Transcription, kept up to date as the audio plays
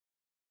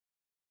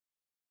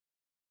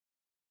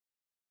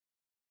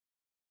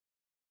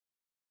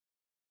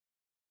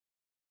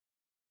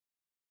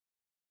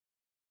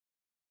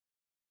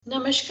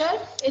Namaskar.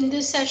 In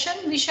this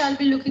session, we shall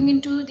be looking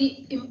into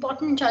the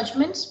important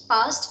judgments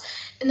passed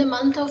in the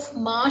month of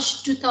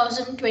March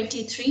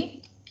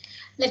 2023.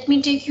 Let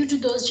me take you to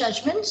those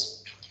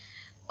judgments.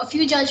 A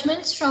few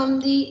judgments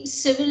from the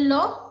civil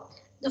law.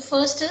 The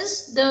first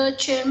is the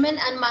Chairman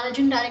and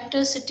Managing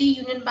Director, City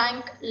Union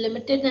Bank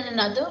Limited and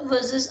another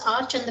versus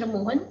R.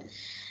 Chandramohan.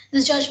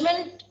 This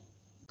judgment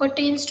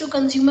pertains to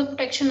Consumer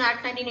Protection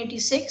Act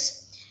 1986.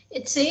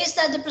 It says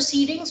that the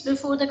proceedings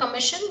before the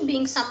Commission,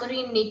 being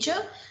summary in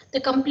nature, the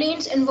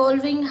complaints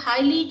involving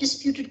highly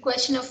disputed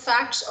question of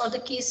facts or the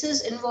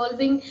cases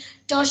involving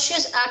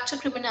tortious acts of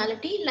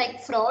criminality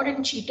like fraud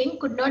and cheating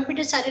could not be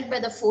decided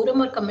by the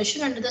forum or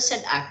commission under the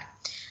said act.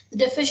 The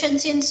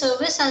deficiency in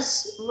service,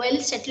 as well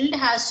settled,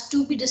 has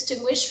to be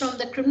distinguished from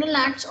the criminal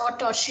acts or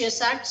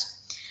tortious acts.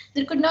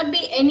 There could not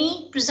be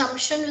any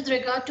presumption with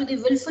regard to the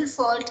willful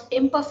fault,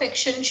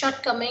 imperfection,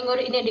 shortcoming, or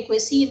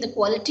inadequacy in the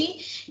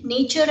quality,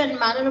 nature, and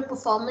manner of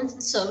performance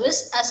in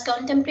service as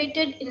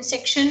contemplated in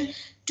Section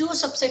 2,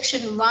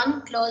 subsection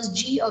 1, clause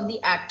G of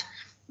the Act.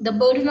 The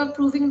burden of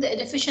proving the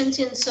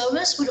deficiency in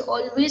service would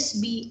always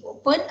be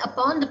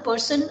upon the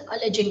person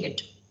alleging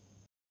it.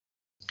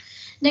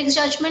 Next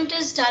judgment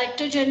is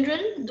Director General,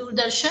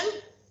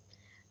 Doordarshan,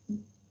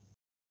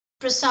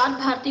 Prasar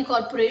Bharati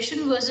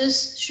Corporation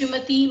versus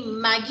Srimati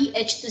Maggie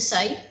H.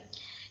 Desai.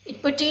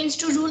 It pertains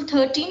to Rule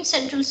 13,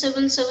 Central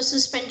Civil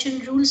Services Pension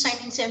Rules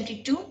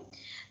 1972.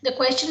 The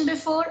question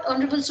before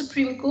Honorable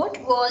Supreme Court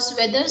was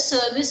whether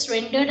service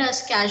rendered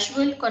as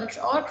casual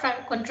or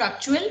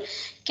contractual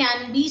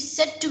can be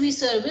said to be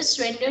service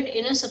rendered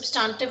in a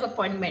substantive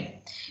appointment.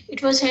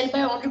 It was held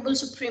by Honorable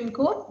Supreme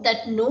Court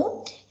that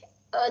no,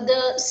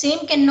 the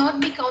same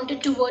cannot be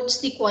counted towards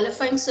the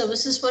qualifying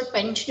services for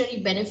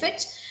pensionary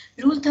benefits.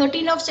 Rule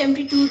 13 of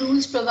 72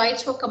 rules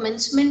provides for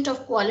commencement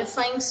of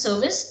qualifying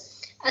service.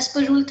 As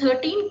per Rule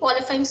 13,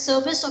 qualifying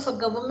service of a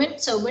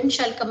government servant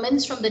shall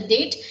commence from the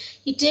date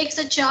he takes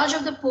the charge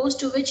of the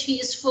post to which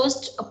he is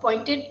first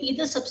appointed,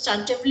 either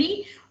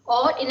substantively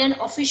or in an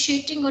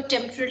officiating or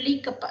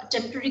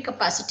temporary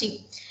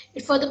capacity.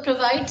 It further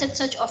provides that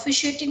such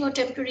officiating or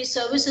temporary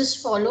service is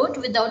followed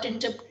without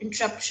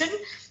interruption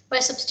by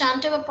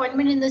substantive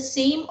appointment in the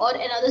same or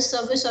another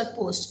service or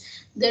post.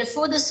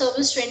 Therefore, the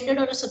service rendered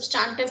on a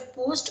substantive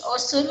post or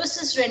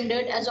services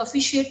rendered as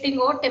officiating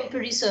or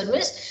temporary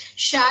service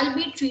shall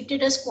be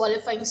treated as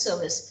qualifying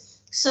service.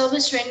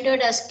 Service rendered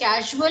as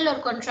casual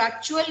or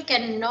contractual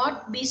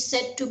cannot be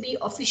said to be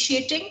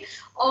officiating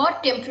or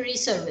temporary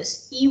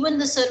service. Even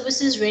the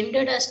services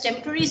rendered as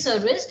temporary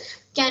service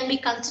can be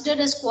considered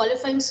as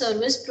qualifying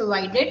service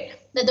provided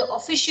that the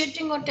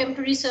officiating or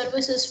temporary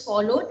service is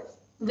followed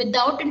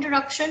without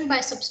interruption by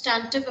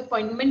substantive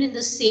appointment in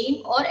the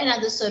same or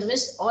another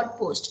service or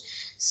post.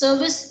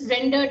 Service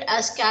rendered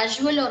as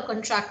casual or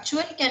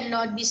contractual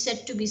cannot be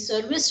said to be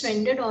service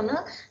rendered on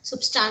a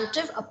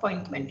substantive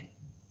appointment.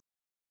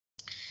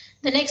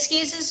 The next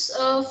case is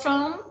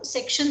from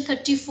Section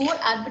 34,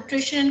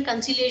 Arbitration and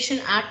Conciliation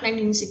Act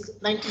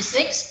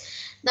 1996.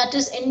 That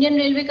is Indian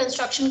Railway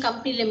Construction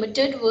Company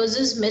Limited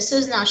versus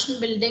Messrs National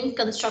Building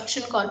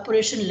Construction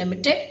Corporation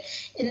Limited.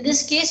 In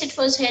this case, it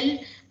was held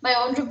by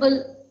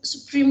Honorable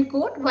Supreme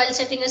Court while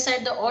setting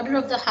aside the order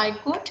of the High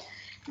Court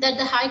that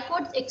the High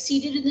Court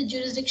exceeded in the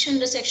jurisdiction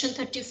under Section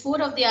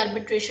 34 of the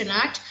Arbitration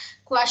Act,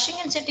 quashing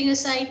and setting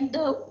aside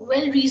the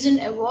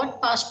well-reasoned award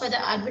passed by the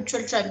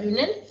arbitral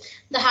tribunal.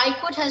 The High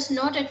Court has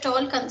not at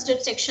all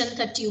considered Section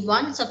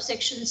 31,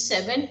 subsection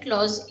 7,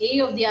 clause A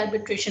of the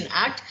Arbitration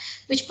Act,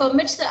 which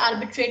permits the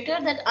arbitrator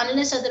that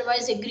unless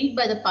otherwise agreed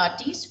by the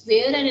parties,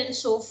 where and in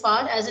so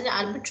far as an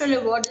arbitral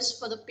award is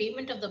for the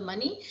payment of the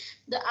money,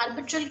 the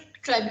arbitral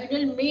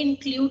tribunal may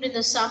include in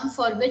the sum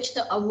for which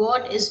the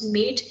award is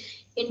made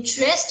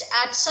interest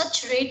at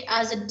such rate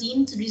as it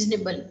deems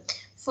reasonable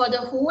for the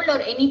whole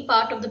or any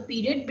part of the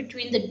period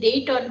between the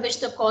date on which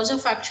the cause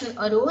of action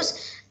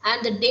arose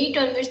and the date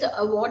on which the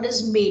award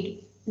is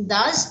made.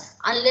 Thus,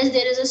 unless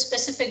there is a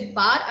specific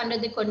bar under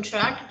the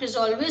contract, it is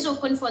always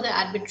open for the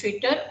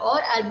arbitrator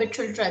or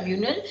arbitral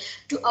tribunal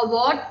to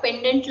award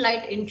pendent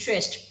light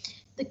interest.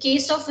 The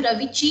case of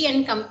Ravichi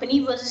and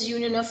Company versus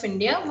Union of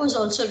India was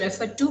also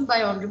referred to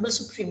by Honorable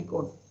Supreme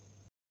Court.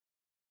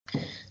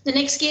 The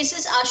next case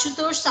is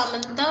Ashutosh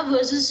Samanta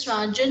versus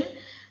Rajan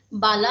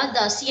Bala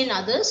Dasi and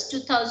others,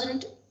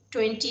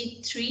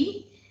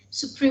 2023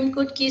 Supreme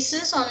Court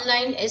cases,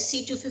 online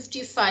SC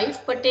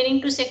 255,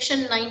 pertaining to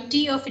Section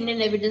 90 of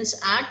Indian Evidence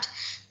Act,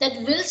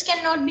 that wills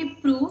cannot be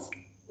proved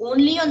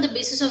only on the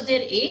basis of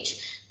their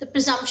age. The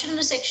presumption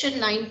under Section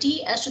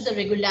 90 as to the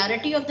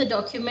regularity of the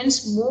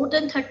documents more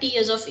than 30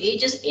 years of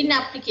age is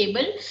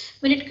inapplicable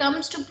when it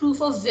comes to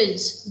proof of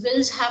wills.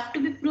 Wills have to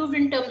be proved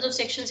in terms of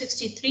Section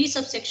 63,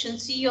 subsection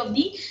C of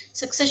the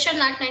Succession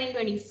Act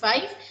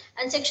 1925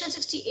 and Section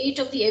 68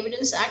 of the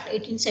Evidence Act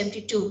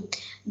 1872.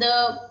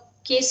 The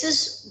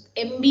cases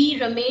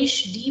MB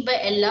Ramesh D by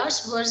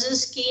Ellars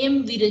versus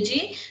KM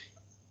Virajay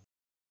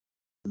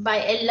by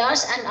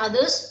Ellars and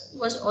others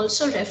was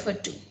also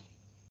referred to.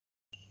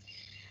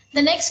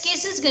 The next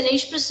case is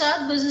Ganesh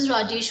Prasad versus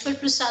Rajeshwar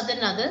Prasad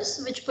and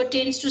others, which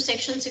pertains to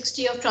Section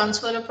 60 of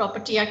Transfer of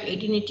Property Act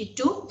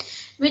 1882,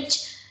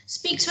 which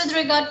speaks with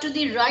regard to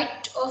the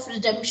right of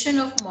redemption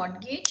of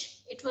mortgage.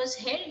 It was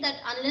held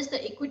that unless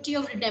the equity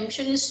of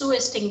redemption is so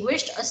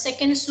extinguished, a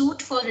second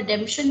suit for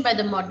redemption by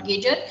the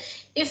mortgager,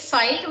 if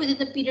filed within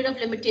the period of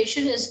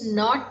limitation, is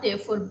not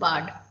therefore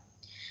barred.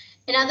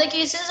 In other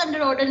cases,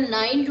 under Order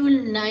 9,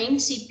 Rule 9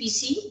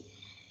 CPC,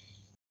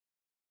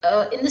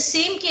 in the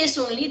same case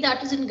only,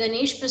 that is in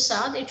Ganesh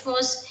Prasad, it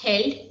was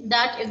held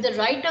that if the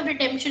right of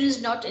redemption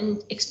is not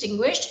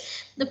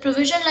extinguished, the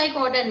provision like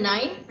Order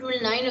 9,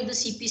 Rule 9 of the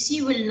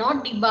CPC will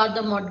not debar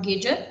the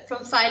mortgager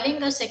from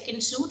filing a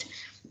second suit,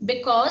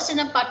 because in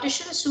a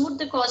partition suit,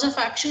 the cause of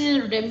action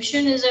in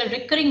redemption is a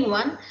recurring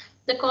one.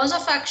 The cause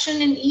of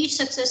action in each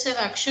successive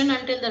action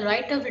until the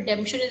right of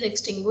redemption is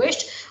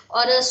extinguished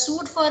or a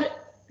suit for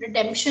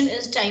redemption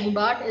is time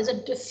barred is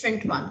a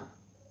different one.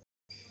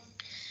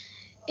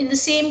 In the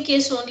same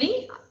case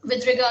only,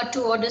 with regard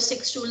to Order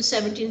 6, Rule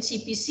 17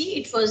 CPC,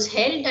 it was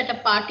held that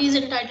a party is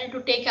entitled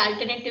to take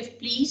alternative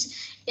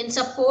pleas in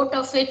support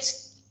of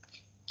its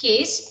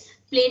case.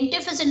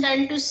 Plaintiff is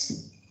entitled to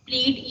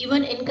plead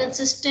even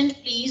inconsistent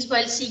pleas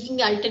while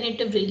seeking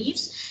alternative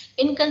reliefs.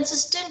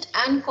 Inconsistent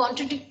and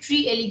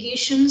contradictory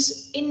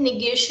allegations in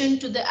negation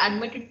to the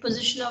admitted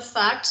position of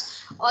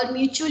facts or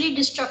mutually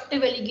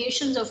destructive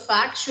allegations of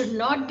facts should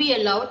not be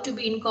allowed to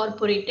be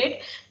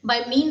incorporated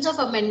by means of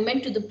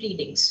amendment to the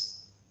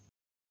pleadings.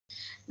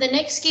 The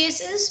next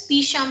case is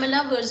P.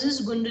 Shamala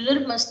versus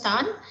Gundular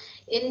Mastan.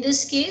 In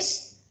this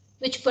case,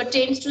 which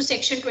pertains to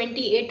Section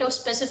 28 of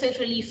Specific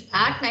Relief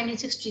Act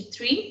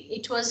 1963,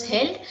 it was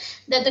held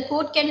that the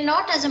court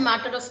cannot, as a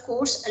matter of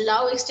course,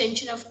 allow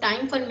extension of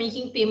time for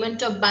making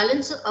payment of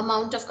balance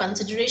amount of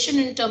consideration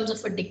in terms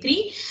of a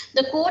decree.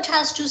 The court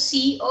has to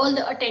see all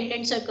the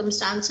attendant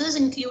circumstances,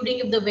 including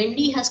if the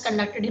vendee has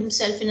conducted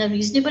himself in a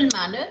reasonable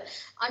manner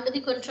under the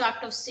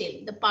contract of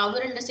sale. The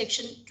power under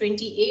Section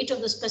 28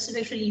 of the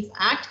Specific Relief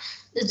Act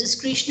is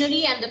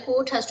discretionary and the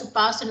court has to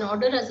pass an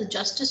order as the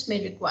justice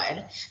may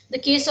require. The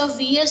case of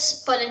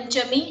V.S.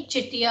 Palanchami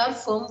Chettiar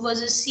firm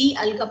versus C.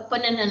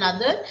 Algappan and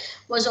another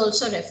was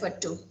also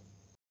referred to.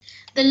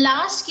 The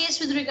last case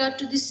with regard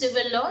to the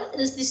civil law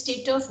is the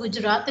state of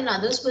Gujarat and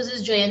others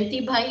versus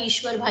Jayanti Bhai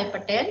Ishwar Bhai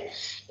Patel,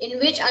 in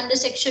which under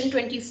Section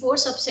 24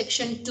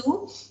 subsection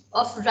 2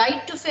 of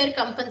Right to Fair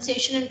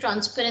Compensation and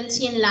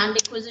Transparency in Land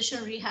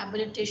Acquisition,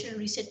 Rehabilitation and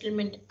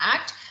Resettlement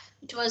Act,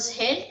 it was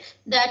held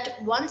that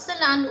once the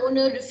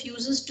landowner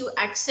refuses to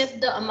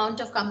accept the amount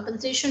of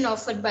compensation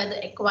offered by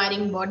the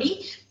acquiring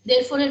body,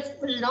 therefore it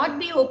will not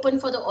be open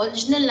for the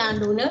original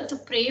landowner to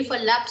pay for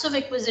lapse of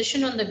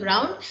acquisition on the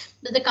ground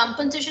that the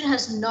compensation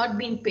has not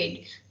been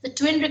paid. The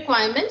twin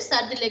requirements,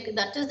 that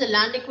is the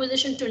land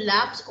acquisition to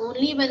lapse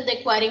only when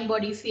the acquiring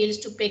body fails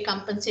to pay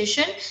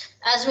compensation,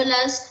 as well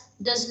as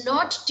does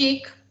not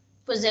take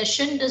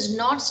possession, does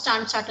not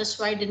stand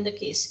satisfied in the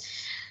case.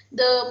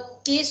 The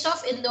case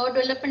of Indore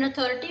Development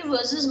Authority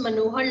versus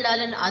Manohar Lal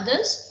and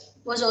others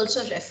was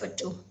also referred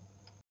to.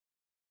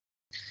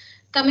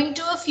 Coming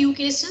to a few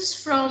cases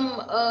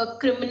from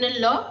criminal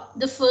law,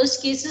 the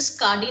first case is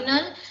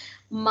Cardinal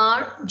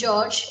Mar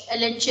George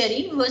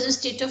Elencherry versus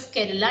State of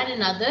Kerala and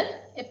another,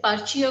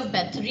 Eparchy of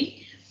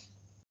Bathory,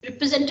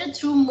 represented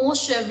through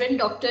Most Reverend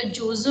Dr.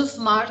 Joseph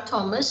Mar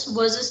Thomas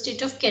versus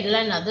State of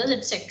Kerala and others,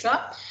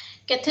 etc.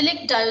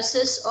 Catholic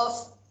Diocese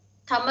of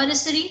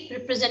Thamarassery,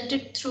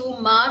 represented through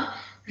Mar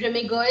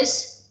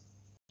Remigois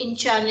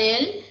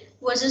Inchanel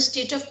versus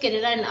State of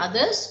Kerala and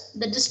others.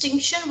 The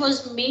distinction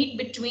was made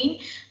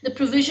between the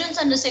provisions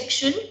under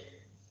Section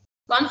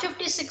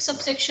 156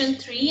 subsection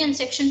 3 and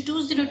Section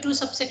 202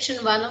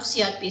 subsection 1 of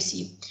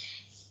CRPC.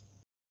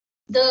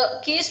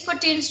 The case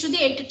pertains to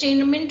the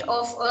entertainment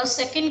of a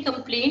second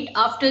complaint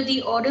after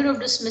the order of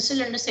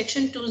dismissal under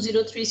Section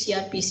 203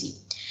 CRPC.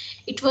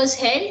 It was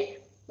held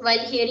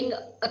while hearing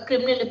a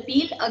criminal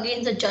appeal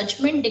against the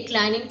judgment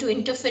declining to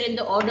interfere in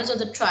the orders of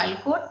the trial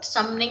court,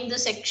 summoning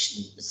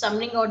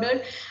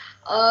order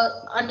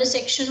under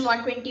Section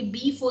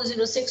 120B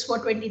 406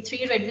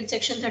 423 read with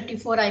Section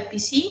 34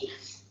 IPC.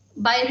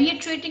 By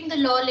reiterating the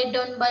law laid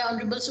down by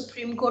Honorable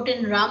Supreme Court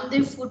in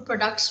Ramdev Food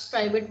Products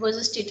Private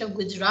versus State of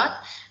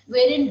Gujarat,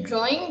 wherein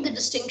drawing the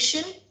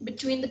distinction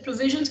between the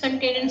provisions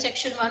contained in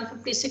Section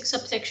 156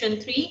 subsection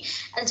 3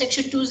 and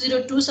Section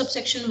 202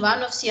 subsection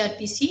 1 of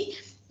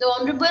CRPC, the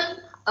Honorable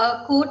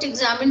Court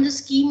examined the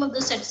scheme of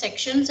the said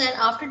sections and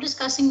after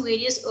discussing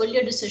various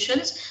earlier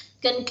decisions,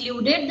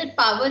 concluded that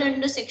power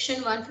under Section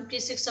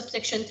 156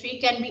 subsection 3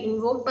 can be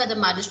invoked by the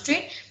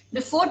magistrate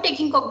before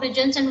taking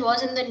cognizance and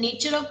was in the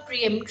nature of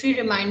preemptory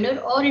reminder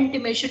or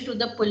intimation to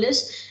the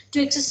police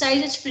to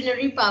exercise its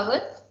plenary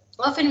power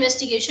of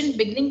investigation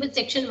beginning with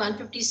Section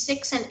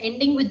 156 and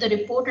ending with the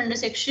report under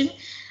Section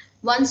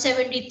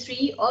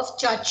 173 of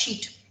charge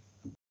sheet.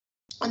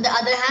 On the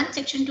other hand,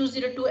 Section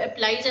 202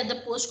 applies at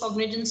the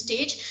post-cognizance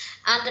stage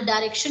and the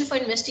direction for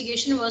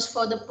investigation was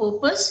for the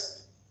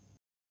purpose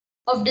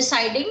of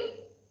deciding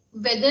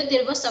whether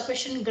there was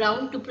sufficient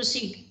ground to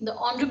proceed. The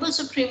Honorable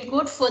Supreme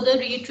Court further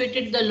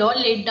reiterated the law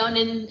laid down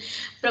in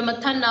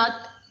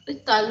Pramathanath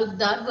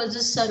Talukdar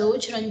versus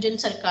Saroj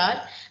Ranjan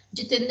Sarkar,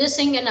 Jitendra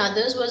Singh and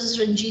others versus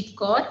Ranjit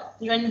Kaur,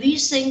 Ranveer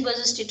Singh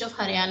versus State of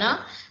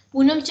Haryana,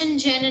 Poonam Chand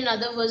Jain and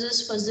other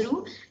versus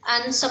Fazru,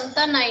 and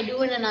Samta Naidu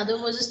and another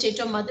versus State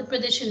of Madhya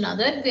Pradesh and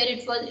other, where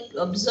it was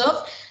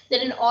observed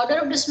that an order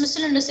of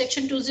dismissal under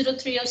Section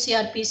 203 of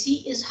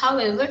CRPC is,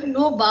 however,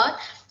 no bar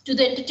to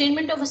the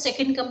entertainment of a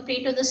second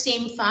complaint on the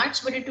same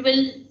facts, but it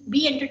will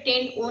be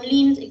entertained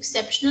only in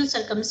exceptional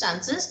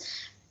circumstances.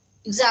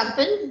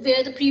 Example,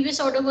 where the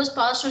previous order was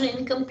passed on an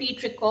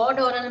incomplete record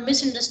or on a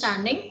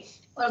misunderstanding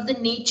of the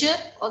nature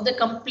of the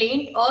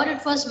complaint, or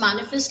it was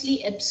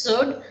manifestly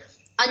absurd,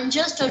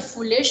 unjust or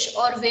foolish,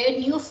 or where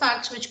new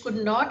facts which could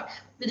not,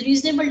 with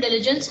reasonable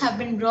diligence, have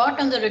been brought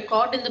on the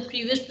record in the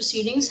previous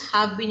proceedings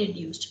have been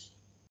adduced.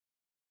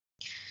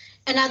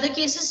 Another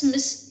case is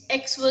Miss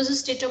X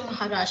versus State of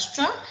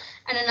Maharashtra,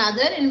 and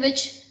another in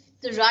which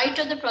the right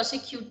of the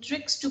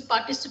prosecutrix to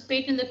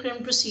participate in the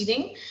criminal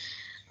proceeding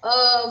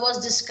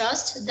was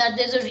discussed, that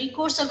there's a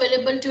recourse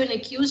available to an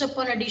accused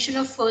upon addition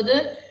of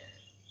further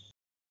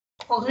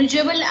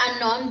cognizable and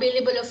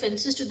non-bailable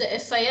offences to the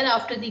FIR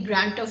after the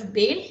grant of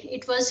bail.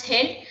 It was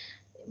held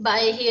by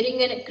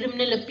hearing a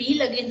criminal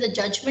appeal against the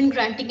judgment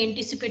granting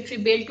anticipatory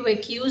bail to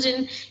accused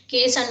in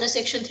case under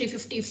section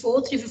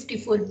 354,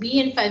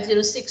 354B and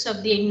 506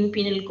 of the Indian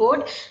Penal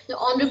Code. The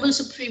Honorable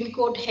Supreme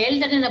Court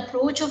held that an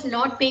approach of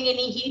not paying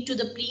any heed to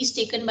the pleas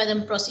taken by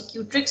the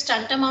prosecutrix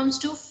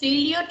tantamounts to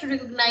failure to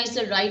recognize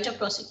the right of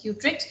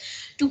prosecutrix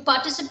to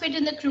participate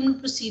in the criminal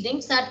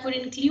proceedings that would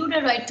include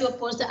a right to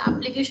oppose the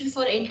application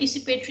for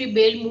anticipatory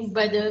bail moved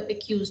by the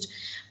accused.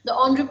 The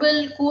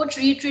Honorable Court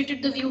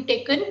reiterated the view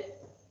taken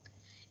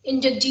in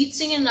Jagjit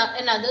Singh and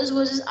others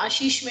versus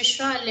Ashish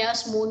Mishra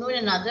alias Mono and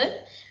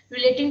another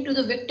relating to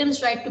the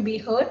victim's right to be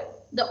heard.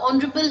 The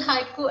Honorable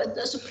High Court,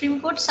 the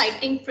Supreme Court,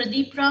 citing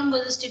Pradeep Ram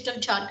versus State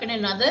of Jharkhand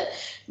and other,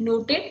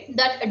 noted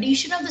that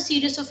addition of the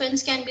serious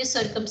offence can be a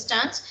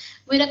circumstance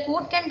where a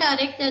court can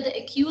direct that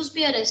the accused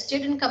be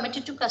arrested and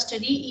committed to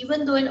custody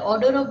even though an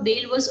order of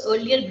bail was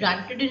earlier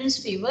granted in his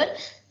favour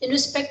in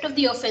respect of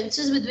the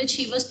offences with which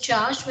he was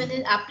charged when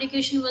his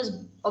application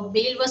of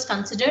bail was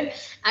considered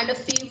and a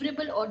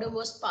favourable order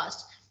was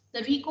passed.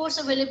 The recourse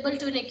available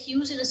to an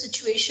accused in a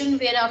situation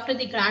where after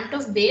the grant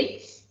of bail,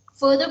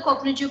 further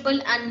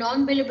cognizable and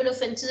non-bailable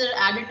offences are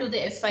added to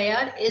the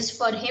FIR is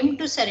for him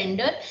to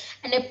surrender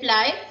and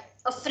apply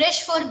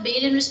afresh for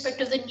bail in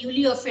respect of the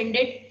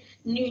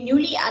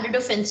newly added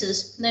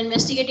offences. The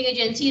investigating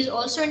agency is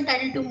also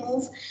entitled to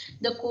move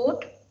the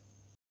court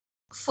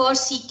for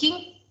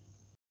seeking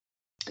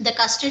the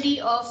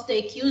custody of the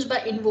accused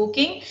by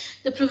invoking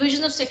the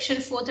provisions of section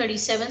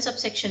 437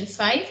 subsection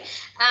 5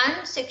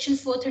 and section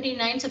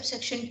 439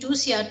 subsection 2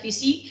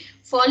 CRPC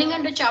falling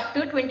under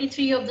chapter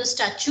 23 of the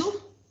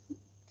statute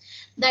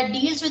that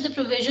deals with the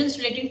provisions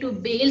relating to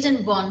bails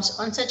and bonds.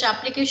 On such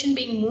application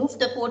being moved,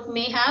 the court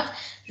may have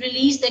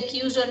released the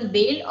accused on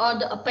bail, or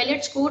the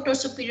appellate's court or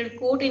superior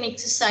court in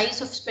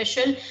exercise of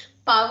special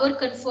power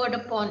conferred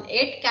upon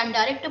it can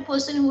direct a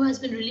person who has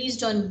been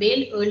released on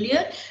bail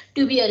earlier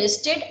to be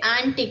arrested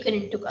and taken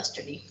into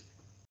custody.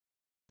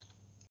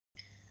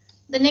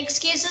 The next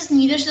case is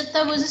Neeraj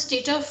Datta versus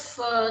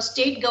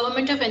State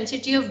Government of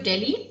NCT of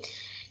Delhi.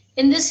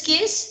 In this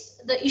case,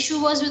 the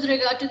issue was with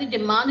regard to the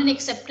demand and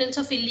acceptance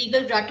of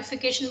illegal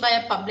gratification by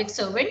a public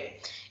servant.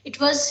 It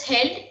was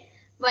held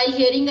while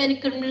hearing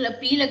a criminal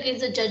appeal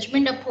against the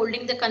judgment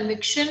upholding the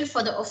conviction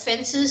for the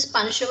offences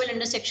punishable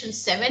under section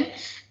 7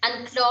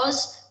 and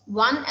clause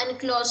 1 and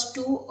clause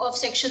 2 of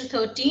section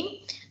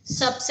 13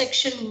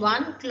 subsection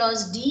 1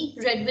 clause D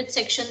read with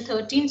section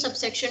 13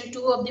 subsection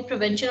 2 of the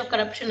Prevention of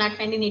Corruption Act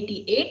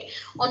 1988.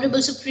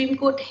 Honorable Supreme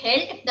Court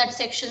held that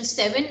section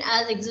 7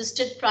 as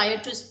existed prior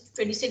to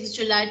 26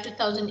 July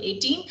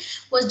 2018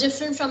 was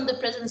different from the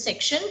present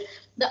section.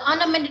 The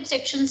unamended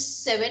section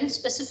 7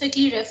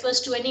 specifically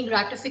refers to any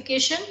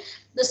gratification.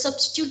 The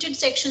substituted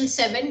section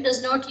 7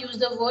 does not use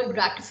the word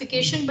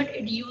gratification, but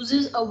it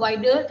uses a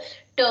wider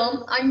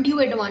term, undue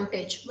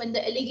advantage. When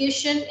the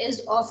allegation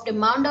is of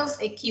demand of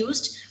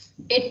accused,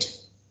 when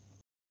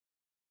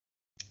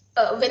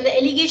the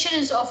allegation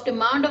is of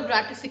demand of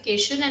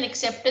gratification and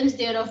acceptance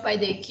thereof by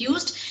the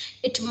accused,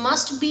 it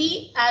must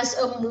be as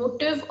a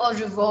motive or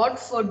reward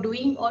for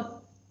doing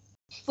or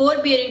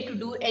forbearing to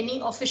do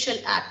any official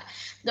act.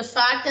 The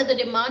fact that the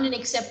demand and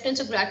acceptance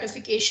of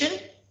gratification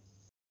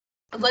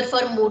were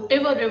for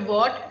motive or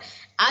reward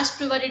as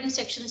provided in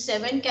section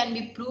 7 can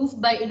be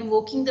proved by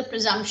invoking the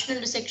presumption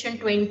under section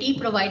 20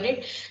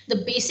 provided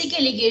the basic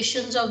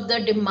allegations of the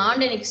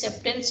demand and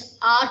acceptance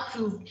are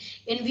proved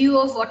in view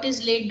of what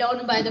is laid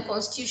down by the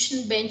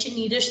Constitutional Bench in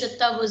Neeraj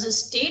Datta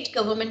versus State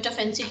Government of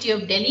NCT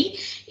of Delhi.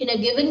 In a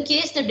given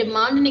case, the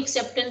demand and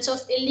acceptance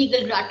of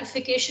illegal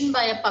gratification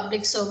by a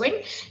public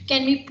servant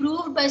can be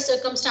proved by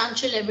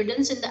circumstantial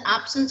evidence in the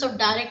absence of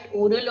direct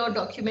oral or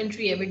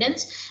documentary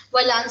evidence.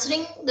 While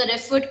answering the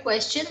referred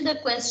question, the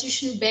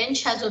Constitutional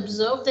Bench has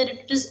observed that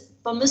it is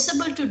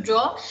permissible to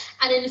draw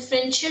an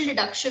inferential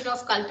deduction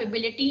of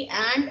culpability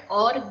and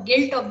or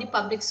guilt of the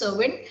public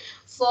servant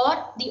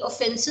for the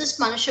offences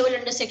punishable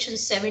under section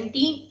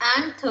 17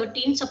 and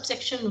 13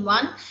 subsection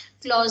 1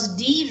 clause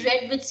D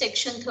read with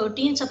section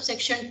 13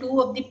 subsection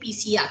 2 of the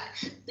PC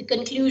Act. The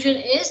conclusion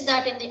is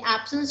that in the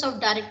absence of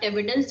direct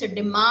evidence, the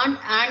demand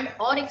and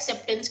or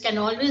acceptance can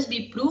always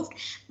be proved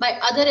by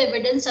other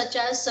evidence such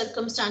as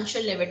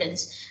circumstantial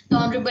evidence. The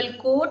Honorable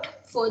Court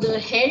further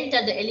held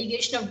that the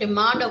allegation of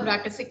demand of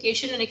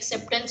ratification and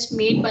acceptance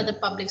made by the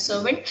public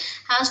servant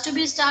has to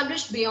be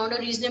established beyond a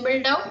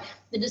reasonable doubt.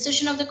 The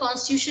decision of the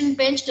Constitution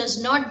Bench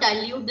does not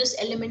dilute this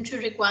elementary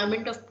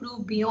requirement of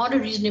proof beyond a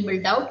reasonable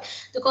doubt.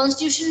 The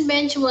Constitution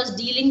Bench was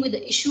dealing with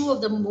the issue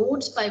of the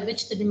modes by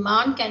which the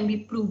demand can be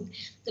proved.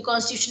 The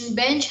Constitution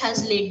Bench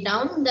has laid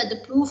down that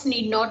the proof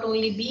need not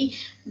only be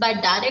by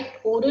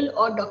direct oral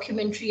or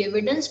documentary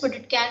evidence, but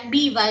it can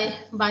be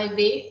by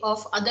way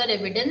of other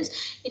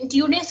evidence,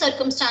 including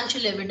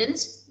circumstantial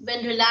evidence.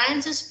 When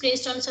reliance is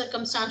placed on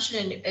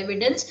circumstantial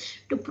evidence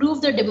to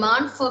prove the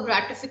demand for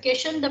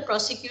gratification, the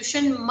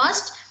prosecution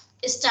must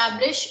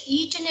establish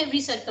each and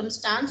every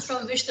circumstance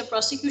from which the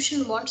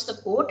prosecution wants the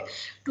court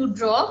to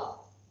draw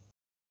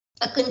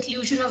a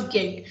conclusion of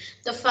guilt.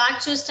 The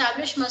facts to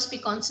establish must be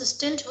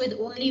consistent with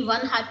only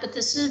one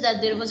hypothesis,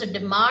 that there was a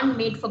demand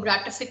made for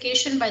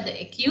gratification by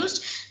the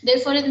accused.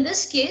 Therefore, in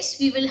this case,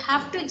 we will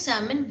have to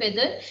examine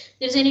whether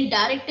there is any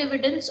direct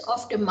evidence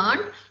of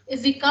demand.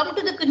 If we come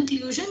to the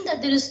conclusion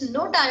that there is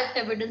no direct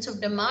evidence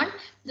of demand,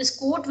 this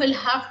court will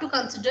have to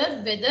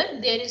consider whether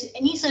there is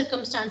any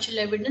circumstantial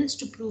evidence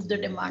to prove the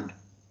demand.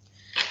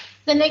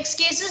 The next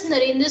case is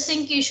Narendra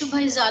Singh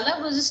Keshubhai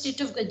Zala versus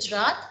State of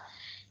Gujarat,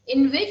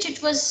 in which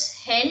it was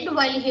held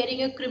while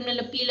hearing a criminal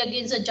appeal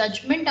against a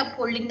judgment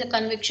upholding the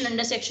conviction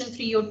under section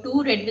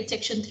 302 read with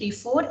section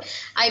 34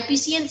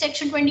 IPC and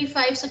section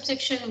 25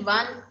 subsection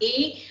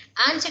 1A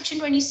and section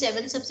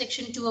 27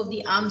 subsection 2 of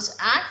the Arms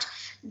Act,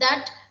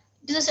 that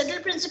it is a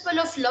settled principle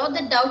of law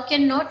that doubt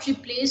cannot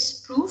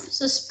replace proof.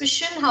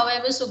 Suspicion,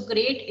 however so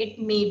great it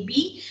may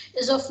be,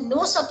 is of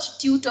no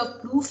substitute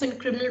of proof in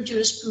criminal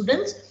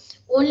jurisprudence.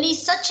 Only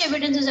such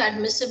evidence is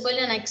admissible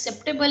and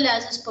acceptable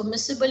as is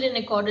permissible in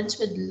accordance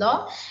with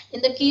law.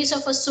 In the case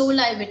of a sole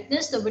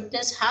eyewitness, the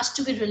witness has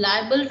to be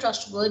reliable,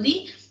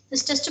 trustworthy,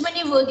 his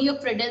testimony worthy of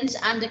credence,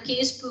 and the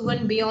case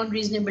proven beyond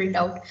reasonable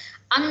doubt.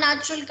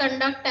 Unnatural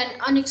conduct and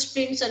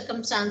unexplained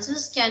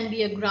circumstances can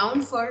be a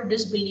ground for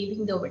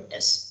disbelieving the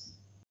witness.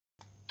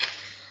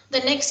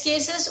 The next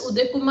case is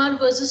Uday Kumar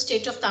versus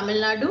State of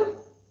Tamil Nadu,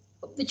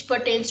 which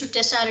pertains to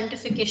test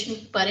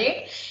identification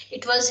parade.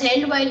 It was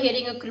held while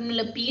hearing a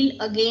criminal appeal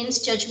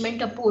against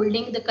judgment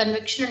upholding the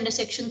conviction under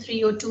section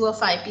 302 of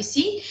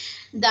IPC,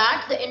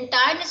 that the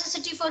entire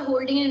necessity for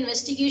holding an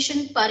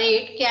investigation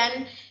parade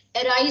can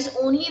arise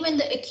only when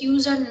the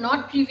accused are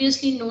not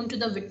previously known to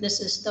the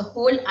witnesses. The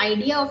whole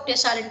idea of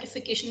test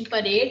identification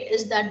parade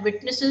is that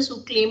witnesses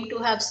who claim to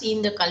have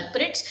seen the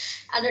culprits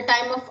at the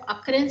time of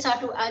occurrence are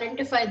to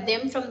identify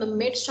them from the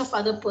midst of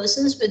other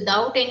persons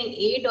without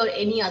any aid or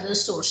any other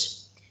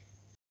source.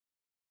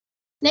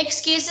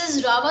 Next case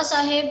is Rava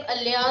Saheb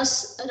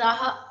alias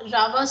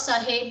Rava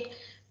Saheb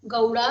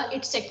Gowda,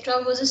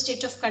 etc. versus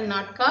State of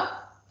Karnataka.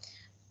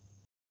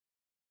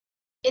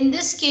 In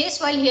this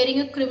case, while hearing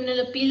a criminal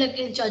appeal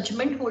against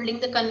judgment holding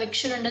the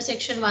conviction under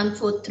section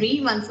 143,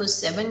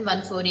 147,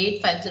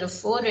 148,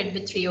 504 read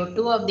with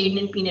 302 of the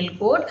Indian Penal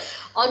Code,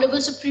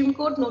 Honorable Supreme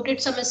Court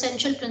noted some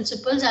essential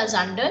principles as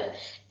under: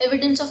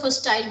 evidence of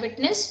hostile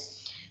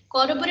witness.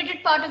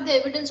 Corroborated part of the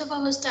evidence of a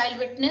hostile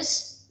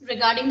witness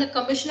regarding the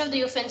commission of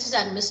the offence is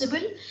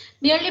admissible.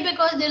 Merely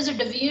because there is a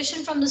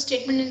deviation from the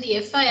statement in the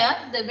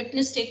FIR, the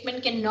witness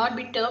statement cannot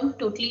be termed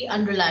totally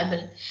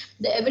unreliable.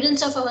 The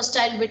evidence of a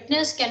hostile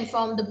witness can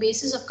form the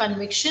basis of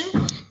conviction.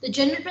 The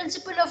general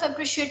principle of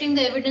appreciating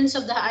the evidence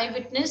of the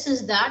eyewitness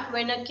is that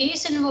when a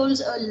case involves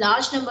a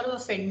large number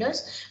of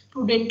offenders,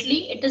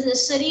 prudently, it is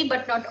necessary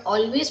but not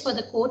always for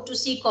the court to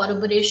seek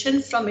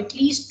corroboration from at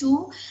least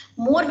 2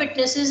 more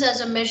witnesses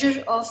as a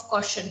measure of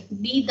caution.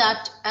 Be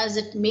that as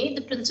it may,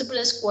 the principle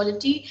is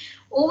quality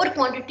over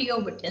quantity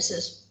of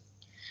witnesses.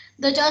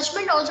 The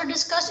judgment also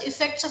discussed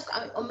effects of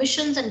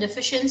omissions and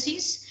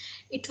deficiencies.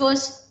 It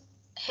was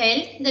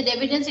held that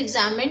evidence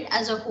examined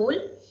as a whole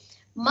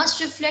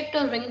must reflect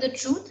or ring the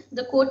truth.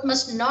 The court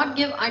must not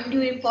give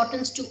undue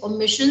importance to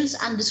omissions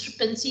and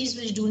discrepancies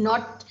which do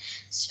not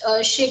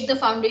shake the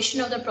foundation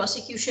of the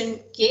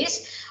prosecution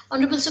case.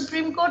 Honorable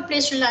Supreme Court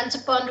placed reliance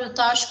upon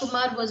Rohtash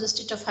Kumar versus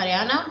State of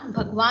Haryana,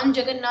 Bhagwan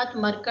Jagannath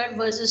Markad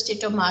versus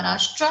State of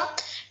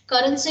Maharashtra,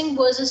 Karan Singh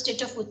versus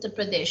State of Uttar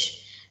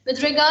Pradesh.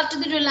 With regard to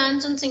the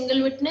reliance on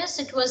single witness,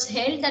 it was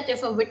held that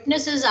if a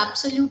witness is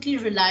absolutely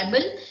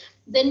reliable,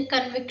 then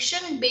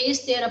conviction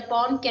based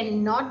thereupon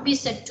cannot be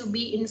said to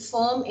be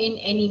infirm in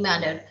any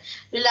manner.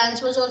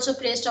 Reliance was also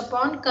placed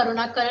upon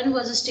Karunakaran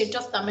versus State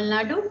of Tamil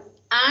Nadu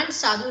and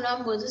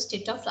Sadhuram versus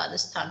State of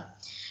Rajasthan.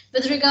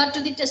 With regard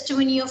to the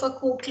testimony of a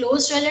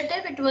close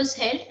relative, it was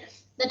held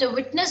that a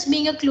witness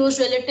being a close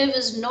relative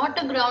is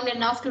not a ground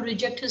enough to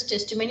reject his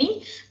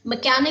testimony.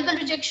 Mechanical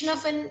rejection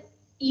of an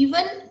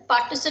even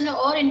partisan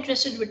or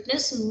interested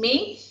witness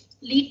may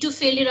lead to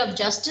failure of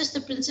justice.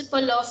 The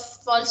principle of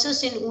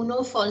falsus in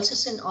uno,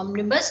 falsus in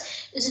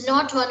omnibus is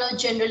not one of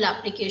general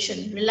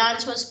application.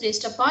 Reliance was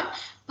placed upon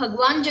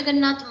Bhagwan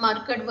Jagannath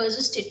Markad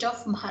versus State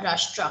of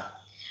Maharashtra.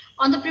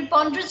 On the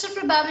preponderance of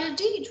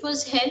probability, it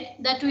was held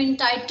that to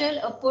entitle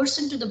a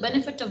person to the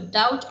benefit of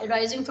doubt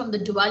arising from the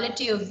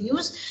duality of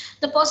views,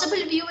 the possible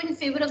view in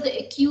favor of the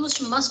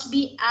accused must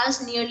be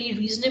as nearly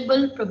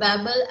reasonable,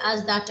 probable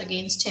as that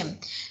against him.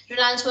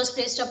 Reliance was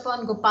placed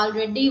upon Gopal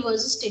Reddy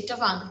versus State of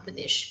Andhra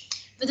Pradesh.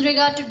 With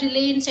regard to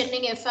delay in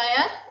sending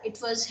FIR, it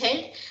was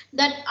held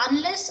that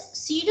unless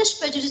serious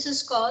prejudice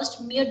is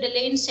caused, mere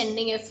delay in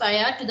sending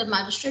FIR to the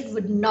magistrate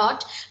would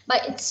not by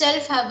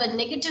itself have a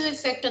negative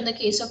effect on the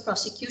case of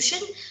prosecution.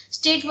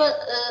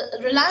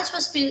 Reliance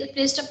was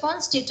placed upon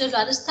State of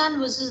Rajasthan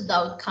versus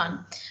Daud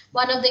Khan.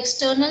 One of the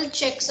external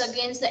checks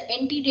against the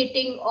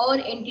anti-dating or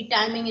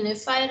anti-timing in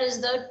FIR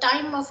is the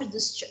time of its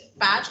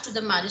dispatch to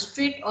the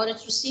magistrate or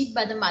its receipt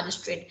by the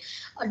magistrate.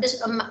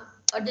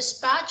 A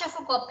dispatch of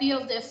a copy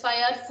of the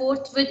FIR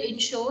forthwith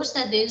ensures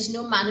that there is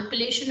no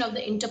manipulation of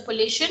the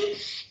interpolation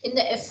in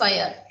the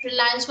FIR.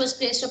 Reliance was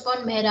placed upon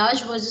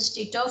Mehraj versus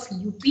State of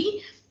UP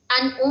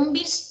and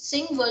Ombir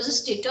Singh versus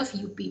State of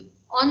UP.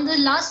 On the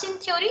last in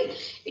theory,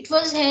 it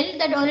was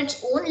held that on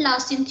its own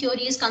last in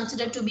theory is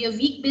considered to be a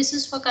weak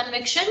basis for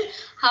conviction.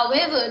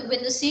 However,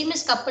 when the same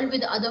is coupled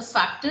with other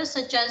factors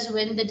such as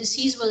when the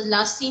deceased was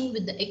last seen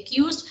with the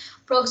accused,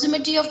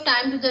 proximity of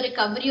time to the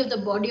recovery of the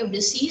body of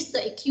deceased,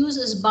 the accused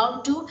is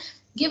bound to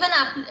give an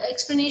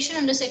explanation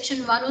under section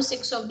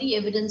 106 of the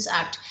Evidence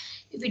Act.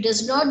 If he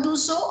does not do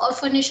so or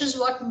furnishes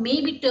what may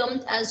be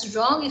termed as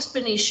wrong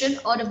explanation,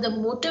 or if the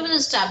motive is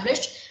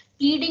established,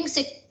 pleading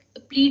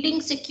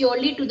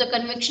securely to the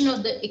conviction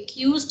of the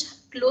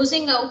accused,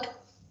 closing out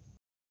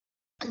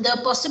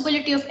the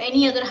possibility of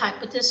any other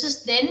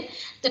hypothesis, then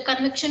the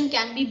conviction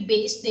can be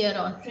based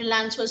thereon.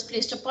 Reliance was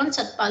placed upon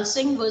Satpal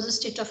Singh versus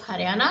State of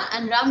Haryana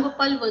and Ram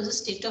Gopal versus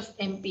State of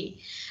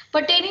MP.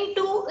 Pertaining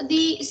to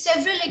the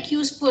several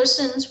accused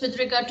persons with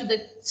regard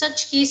to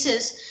such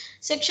cases,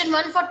 Section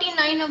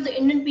 149 of the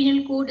Indian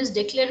Penal Code is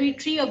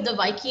declaratory of the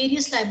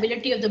vicarious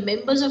liability of the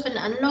members of an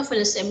unlawful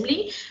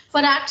assembly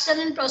for acts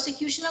done in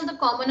prosecution of the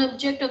common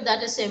object of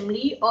that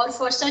assembly, or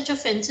for such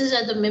offences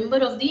as the member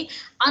of the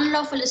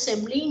unlawful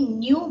assembly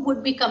knew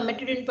would be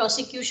committed in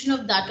prosecution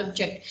of that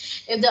object.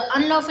 If the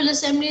unlawful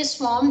assembly is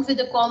formed with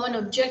the common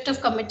object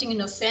of committing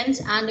an offence,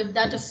 and if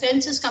that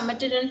offence is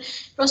committed in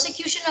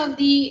prosecution of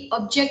the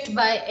object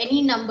by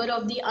any number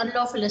of the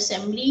unlawful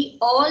assembly,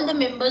 all the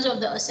members of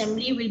the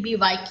assembly will be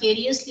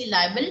vicariously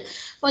liable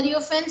for the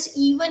offence,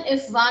 even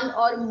if one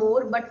or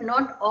more but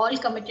not all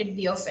committed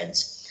the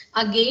offence.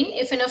 Again,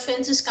 if an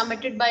offence is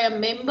committed by a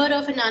member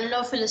of an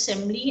unlawful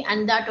assembly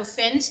and that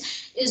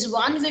offence is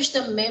one which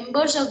the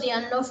members of the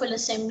unlawful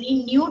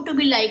assembly knew to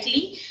be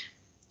likely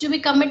to be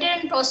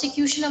committed in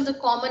prosecution of the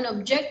common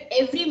object,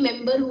 every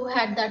member who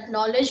had that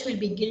knowledge will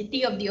be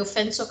guilty of the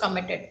offence so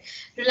committed.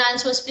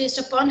 Reliance was placed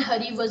upon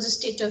Hari versus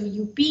State of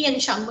UP and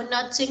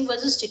Shambhunath Singh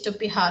versus State of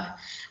Bihar.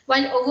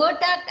 While overt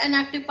act and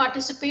active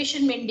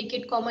participation may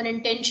indicate common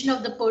intention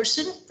of the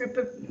person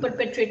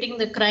perpetrating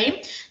the crime,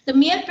 the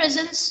mere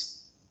presence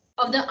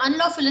of the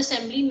unlawful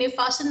assembly may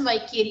fasten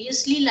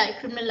vicariously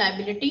criminal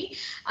liability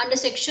under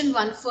section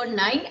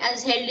 149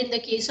 as held in the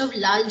case of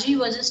Lalji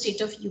versus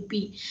State of UP.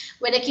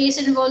 When a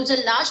case involves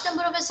a large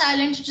number of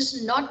assailants, it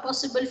is not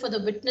possible for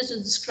the witness to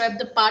describe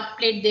the part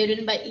played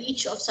therein by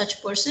each of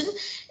such person.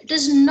 It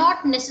is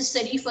not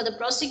necessary for the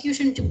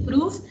prosecution to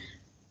prove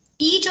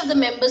each of the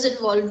members'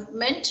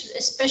 involvement,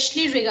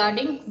 especially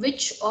regarding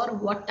which or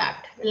what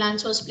act.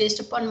 Reliance was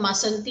placed upon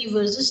Masanti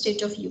versus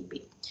State of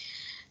UP.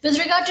 With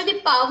regard to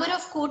the power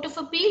of Court of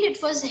Appeal,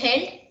 it was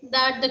held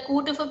that the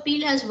Court of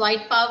Appeal has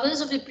wide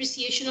powers of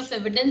appreciation of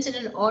evidence in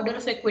an order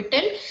of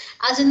acquittal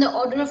as in the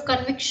order of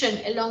conviction,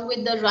 along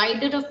with the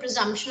rider of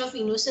presumption of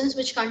innocence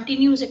which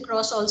continues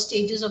across all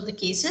stages of the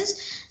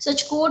cases.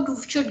 Such court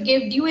should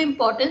give due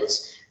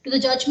importance to the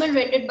judgment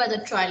rendered by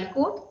the trial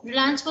court.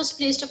 Reliance was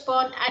placed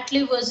upon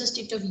Atle versus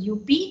State of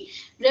UP,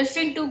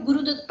 referring to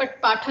Guru Dutt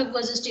Pathak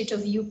versus State of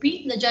UP,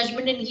 the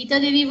judgment in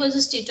Geeta Devi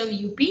versus State of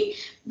UP.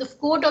 The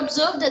court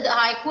observed that the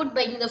High Court,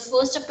 being the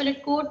first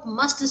appellate court,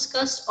 must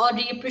discuss or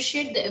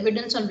reappreciate the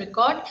evidence on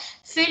record.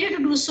 Failure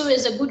to do so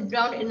is a good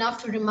ground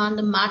enough to remand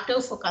the matter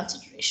for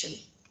consideration.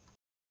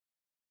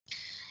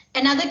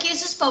 Another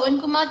case is Pawan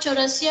Kumar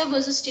Chaurasia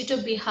versus State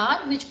of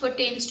Bihar, which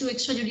pertains to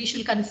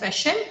extrajudicial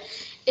confession.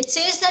 It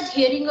says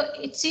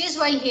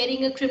while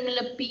hearing a criminal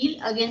appeal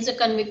against a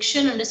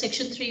conviction under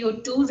section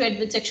 302 read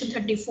with section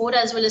 34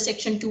 as well as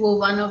section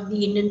 201 of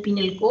the Indian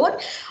Penal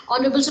Code,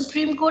 Honorable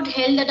Supreme Court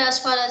held that as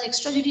far as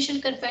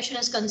extrajudicial confession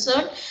is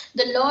concerned,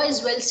 the law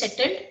is well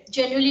settled.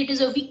 Generally, it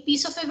is a weak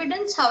piece of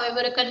evidence. However,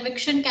 a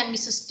conviction can be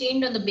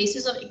sustained on the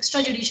basis of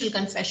extrajudicial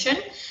confession,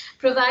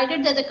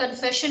 provided that the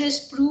confession is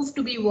proved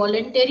to be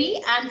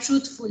voluntary and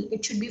truthful.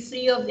 It should be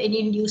free of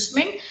any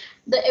inducement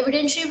The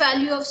evidentiary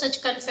value of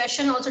such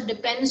confession also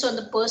depends on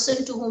the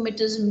person to whom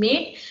it is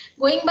made.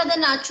 Going by the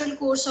natural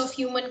course of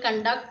human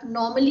conduct,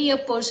 normally a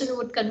person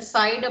would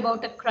confide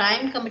about a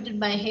crime committed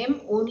by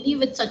him only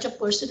with such a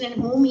person in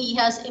whom he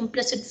has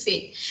implicit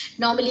faith.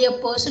 Normally a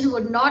person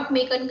would not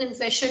make a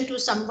confession to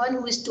someone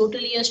who is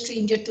totally a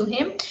stranger to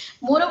him.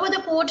 Moreover,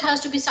 the court has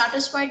to be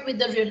satisfied with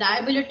the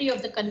reliability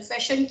of the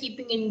confession,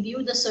 keeping in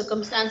view the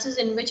circumstances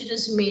in which it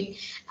is made.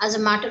 As a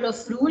matter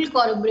of rule,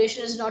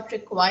 corroboration is not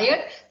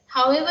required.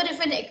 However, if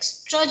an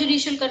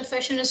extrajudicial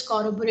confession is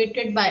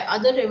corroborated by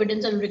other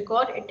evidence on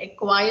record, it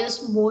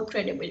acquires more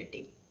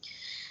credibility.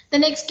 The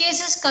next case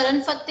is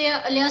Karan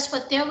Fateh alias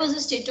Fateh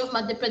versus State of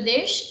Madhya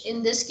Pradesh.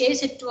 In this case,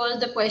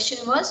 the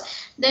question was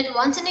that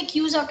once an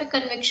accused after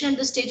conviction at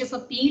the stage of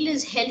appeal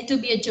is held to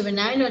be a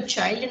juvenile or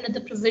child under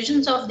the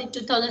provisions of the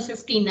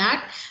 2015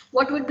 Act,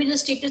 what would be the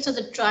status of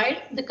the trial,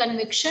 the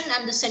conviction,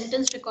 and the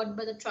sentence recorded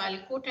by the trial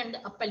court and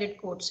the appellate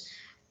courts?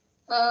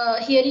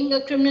 Hearing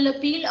a criminal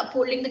appeal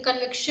upholding the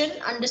conviction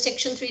under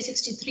section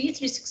 363,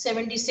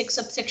 376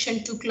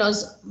 subsection 2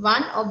 clause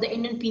 1 of the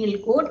Indian Penal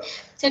Code,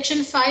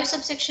 section 5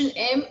 subsection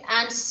M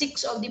and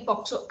 6 of the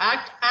POCSO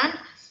Act, and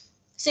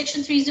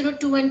section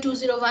 302 and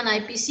 201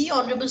 IPC,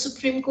 Honorable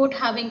Supreme Court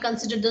having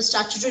considered the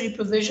statutory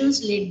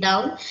provisions laid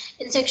down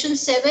in section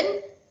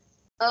 7A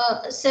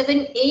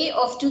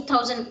of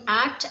 2000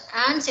 Act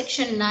and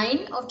section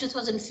 9 of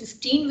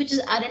 2015, which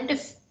is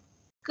identical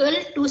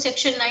to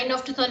section 9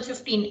 of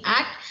 2015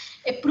 Act,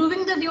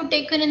 approving the view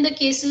taken in the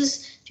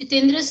cases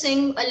Jitendra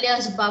Singh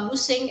alias Babu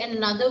Singh and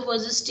another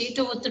versus State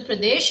of Uttar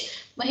Pradesh,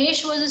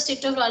 Mahesh versus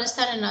State of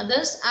Rajasthan and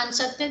others, and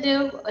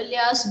Satyadev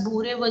alias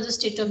Bhure versus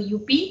State of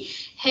UP,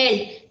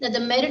 held that the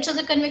merits of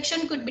the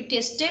conviction could be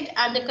tested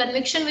and the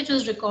conviction which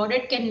was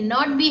recorded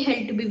cannot be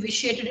held to be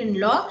vitiated in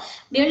law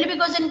merely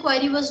because the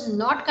inquiry was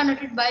not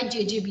conducted by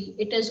JJB.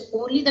 It is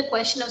only the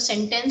question of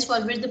sentence for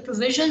which the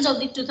provisions of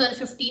the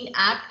 2015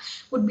 Act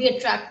would be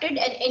attracted,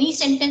 and any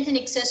sentence in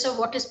excess of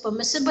what is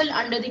permissible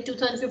under the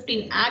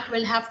 2015 Act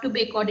will have to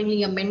be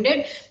accordingly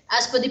amended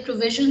as per the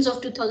provisions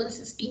of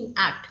 2015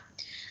 Act.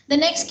 The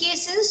next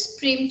case is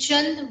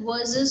Premchand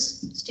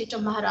versus State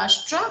of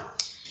Maharashtra.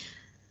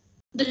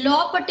 The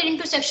law pertaining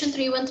to section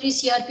 313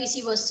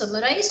 CRPC was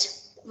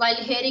summarized while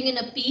hearing an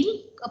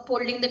appeal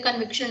upholding the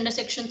conviction under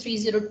section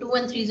 302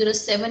 and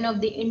 307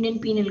 of the Indian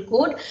Penal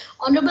Code.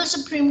 Honorable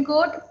Supreme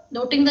Court,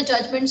 noting the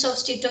judgments of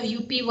State of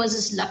UP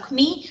versus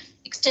Lakshmi,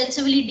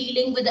 extensively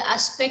dealing with the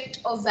aspect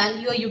of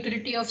value or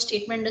utility of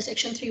statement under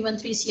section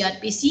 313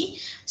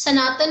 CRPC.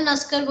 Sanatan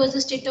Naskar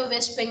versus State of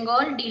West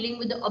Bengal, dealing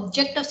with the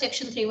object of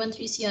section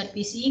 313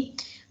 CRPC.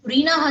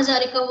 Reena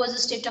Hazarika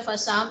versus State of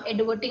Assam,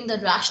 adverting the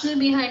rationale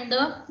behind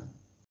the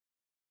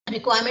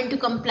requirement to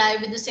comply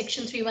with the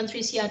section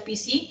 313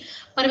 CRPC.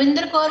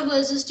 Parvinder Kaur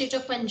versus State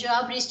of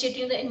Punjab,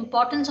 restating the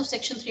importance of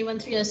section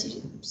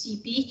 313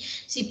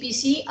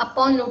 CPC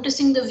upon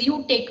noticing the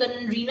view taken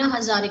in Reena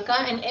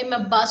Hazarika, and M.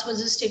 Abbas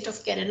versus State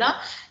of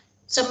Kerala,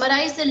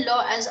 summarize the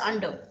law as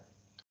under.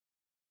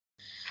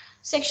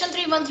 Section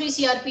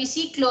 313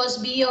 CRPC, Clause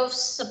B of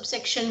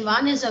subsection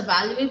 1 is a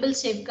valuable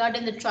safeguard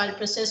in the trial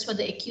process for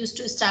the accused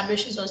to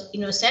establish his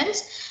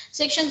innocence.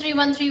 Section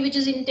 313, which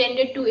is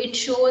intended to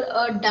ensure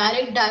a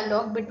direct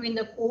dialogue between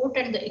the court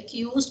and the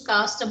accused,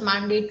 casts a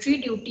mandatory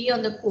duty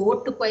on the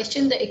court to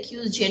question the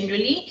accused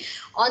generally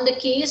on the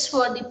case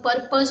for the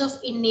purpose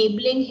of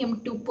enabling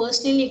him to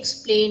personally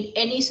explain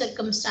any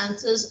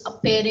circumstances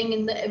appearing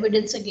in the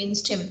evidence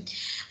against him.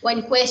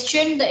 When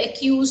questioned, the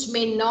accused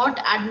may not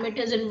admit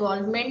his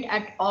involvement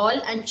at all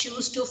and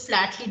choose to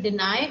flatly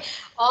deny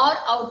or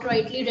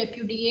outrightly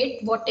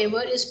repudiate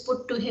whatever is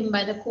put to him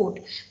by the court.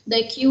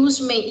 The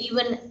accused may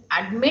even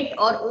admit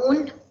or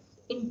own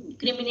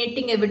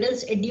incriminating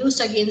evidence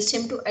adduced against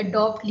him to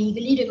adopt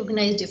legally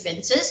recognized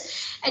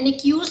defenses. An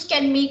accused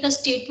can make a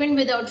statement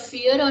without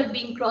fear or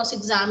being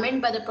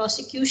cross-examined by the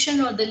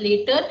prosecution or the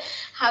later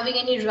having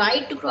any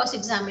right to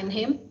cross-examine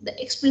him. The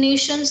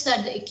explanations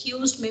that the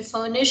accused may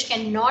furnish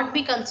cannot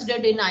be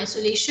considered in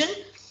isolation,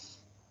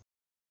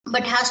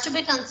 but has to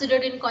be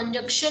considered in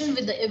conjunction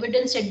with the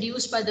evidence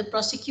adduced by the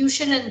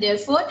prosecution, and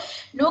therefore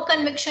no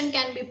conviction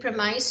can be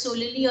premised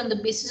solely on the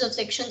basis of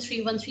section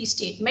 313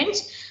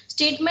 statements.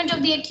 Statement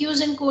of the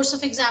accused in course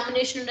of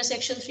examination under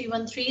section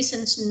 313,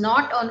 since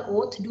not on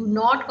oath, do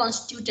not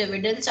constitute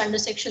evidence under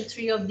section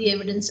 3 of the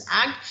Evidence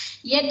Act,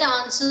 yet the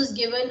answers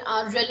given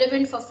are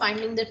relevant for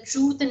finding the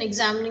truth and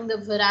examining the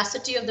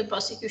veracity of the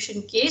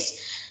prosecution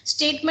case.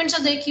 Statements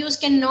of the accused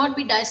cannot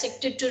be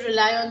dissected to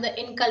rely on the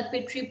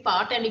inculpatory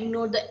part and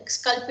ignore the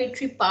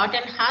exculpatory part,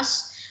 and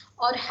has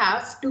or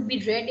have to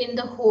be read in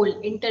the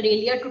whole inter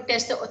alia to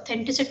test the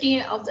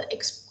authenticity of the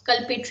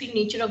exculpatory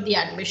nature of the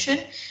admission.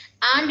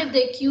 And if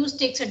the accused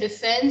takes a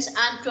defense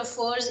and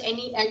prefers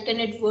any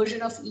alternate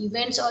version of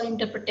events or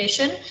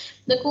interpretation,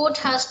 the court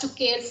has to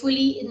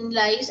carefully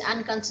analyze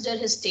and consider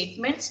his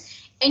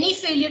statements. Any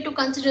failure to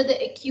consider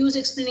the accused's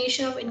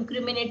explanation of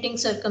incriminating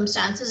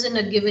circumstances in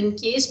a given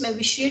case may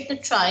vitiate the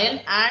trial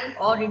and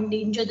or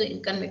endanger the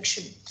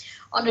conviction.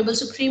 Honorable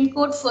Supreme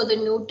Court further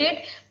noted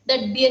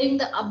that bearing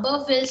the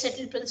above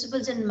well-settled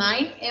principles in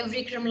mind,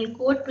 every criminal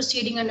code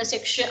proceeding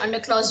under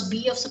clause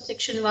B of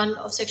subsection 1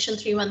 of section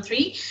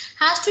 313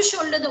 has to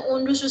shoulder the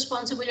onerous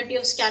responsibility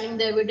of scanning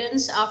the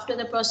evidence after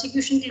the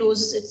prosecution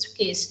closes its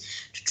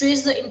case, to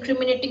trace the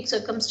incriminating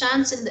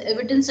circumstance in the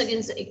evidence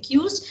against the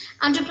accused,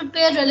 and to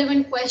prepare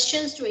relevant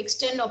questions to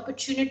extend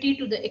opportunity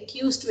to the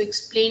accused to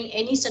explain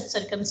any such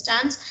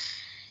circumstance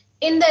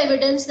in the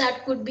evidence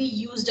that could be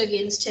used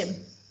against him.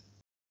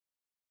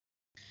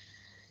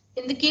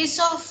 In the case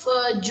of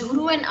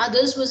Juhru and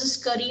others versus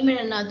Karim and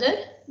another,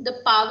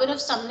 the power of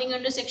summoning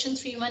under section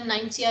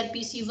 319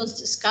 CRPC was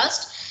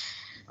discussed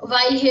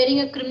while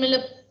hearing a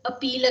criminal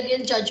appeal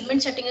against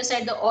judgment setting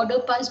aside the order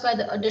passed by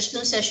the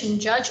additional session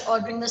judge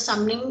ordering the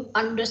summoning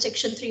under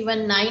section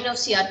 319 of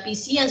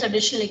CRPC as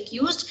additional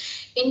accused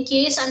in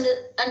case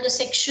under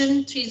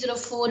section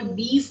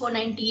 304B,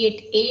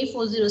 498A,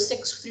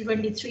 406,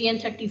 323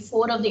 and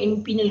 34 of the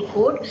Indian Penal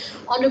Code.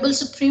 Honorable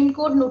Supreme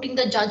Court, noting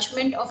the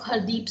judgment of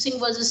Hardeep Singh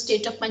versus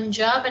State of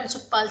Punjab and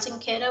Sukhpal Singh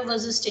Khera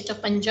versus State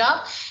of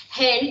Punjab,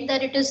 held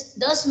that it is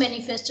thus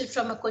manifested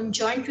from a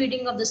conjoint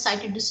reading of the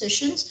cited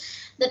decisions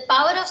that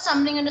power of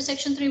summoning under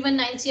section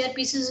 319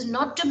 CRPC is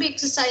not to be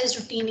exercised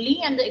routinely,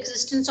 and the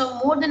existence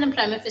of more than a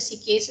prima facie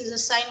case is a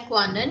sine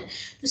qua non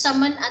to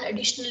summon an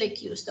additional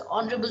accused. The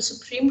Honorable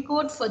Supreme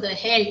Court further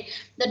held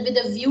that with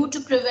a view to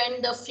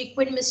prevent the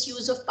frequent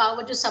misuse of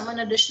power to summon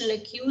additional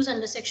accused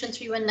under section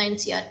 319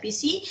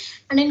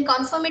 CRPC, and in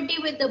conformity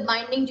with the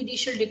binding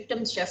judicial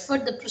dictums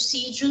referred, the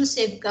procedural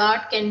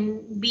safeguard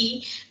can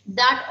be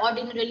that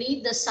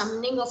ordinarily the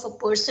summoning of a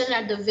person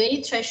at the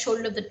very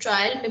threshold of the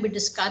trial may be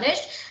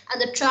discouraged,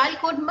 and the trial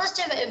court must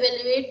have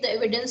evaluated the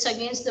evidence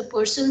against the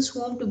persons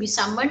whom to be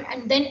summoned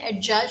and then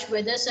adjudge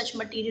whether such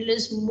material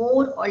is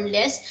more or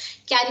less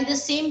carry the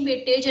same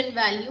weightage and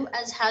value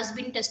as has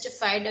been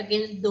testified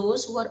against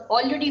those who are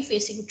already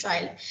facing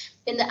trial.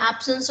 In the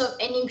absence of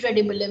any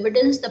credible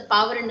evidence, the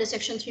power under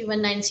section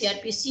 319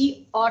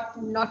 CRPC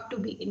ought not to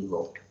be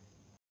invoked.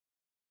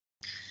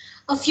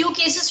 A few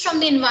cases from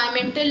the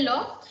environmental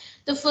law.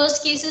 The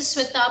first case is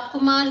Swetab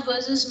Kumar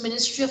versus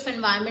Ministry of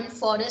Environment,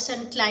 Forest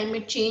and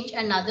Climate Change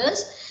and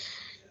others.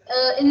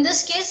 In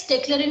this case,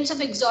 declarants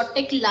of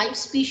exotic live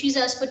species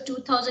as per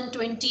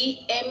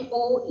 2020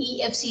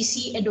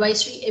 MOEFCC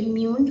advisory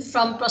immune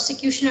from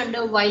prosecution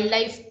under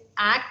Wildlife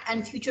Act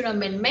and future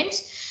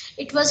amendments.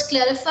 It was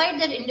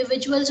clarified that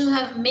individuals who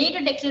have made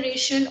a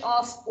declaration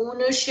of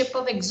ownership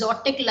of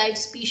exotic live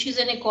species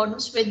in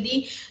accordance with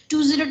the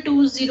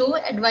 2020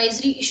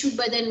 advisory issued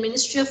by the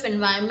Ministry of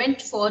Environment,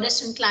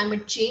 Forest and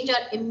Climate Change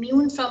are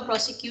immune from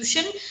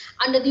prosecution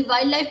under the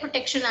Wildlife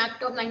Protection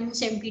Act of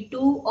 1972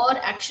 or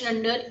action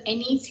under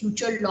any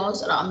future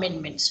laws or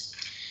amendments.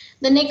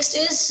 The next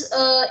is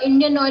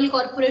Indian Oil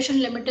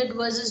Corporation Limited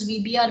versus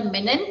VBR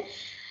Menon.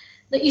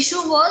 The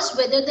issue was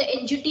whether the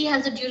NGT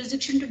has a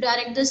jurisdiction to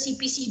direct the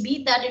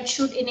CPCB that it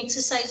should, in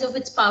exercise of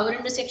its power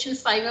under Section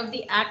 5 of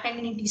the Act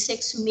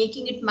 1986,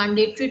 making it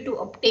mandatory to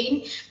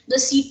obtain the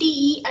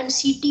CTE and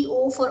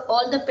CTO for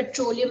all the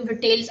petroleum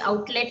retail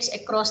outlets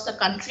across the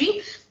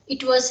country.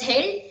 It was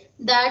held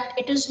that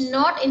it is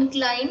not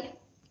inclined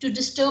to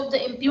disturb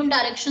the impugned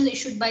directions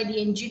issued by the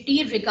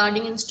NGT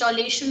regarding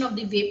installation of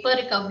the vapor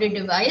recovery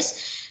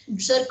device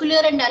circular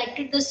and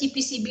directed the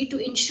CPCB to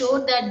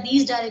ensure that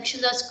these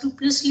directions are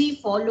scrupulously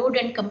followed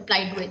and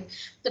complied with.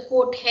 The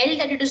court held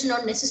that it is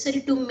not necessary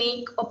to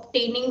make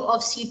obtaining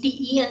of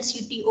CTE and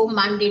CTO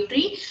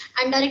mandatory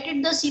and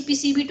directed the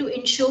CPCB to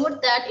ensure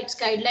that its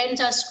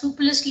guidelines are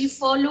scrupulously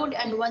followed,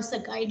 and once the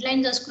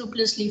guidelines are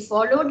scrupulously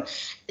followed,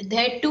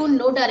 thereto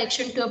no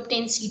direction to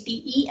obtain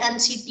CTE and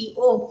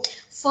CTO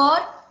for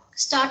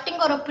starting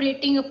or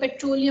operating a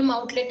petroleum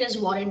outlet is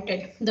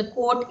warranted. The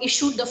court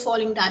issued the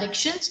following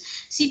directions.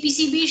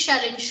 CPCB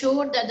shall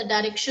ensure that the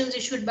directions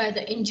issued by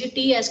the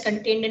NGT as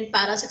contained in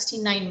para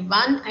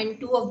 69(1) and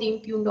 2 of the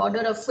impugned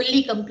order are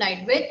fully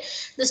complied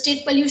with. The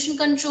state pollution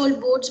control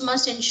boards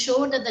must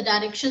ensure that the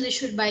directions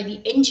issued by the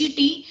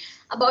NGT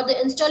about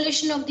the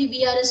installation of the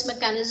VRS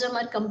mechanism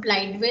are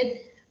complied with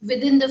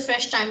within the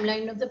fresh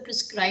timeline of the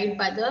prescribed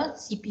by the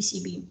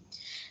CPCB.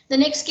 The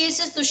next case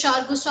is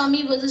Tushar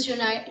Goswami versus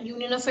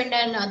Union of India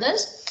and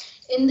others.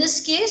 In this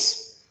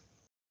case,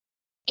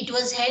 it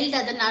was held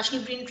that the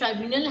National Green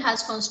Tribunal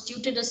has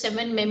constituted a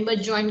 7-member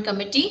joint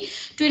committee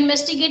to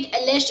investigate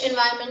alleged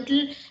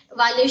environmental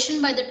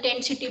violation by the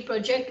Tent City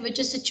project, which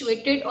is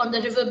situated on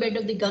the riverbed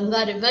of the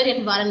Ganga River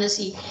in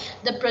Varanasi.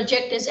 The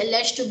project is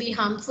alleged to be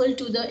harmful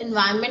to the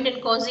environment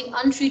and causing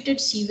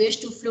untreated sewage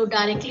to flow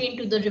directly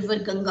into the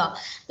river Ganga.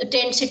 The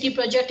Tent City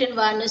project in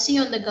Varanasi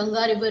on the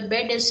Ganga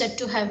riverbed is said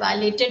to have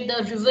violated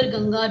the River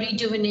Ganga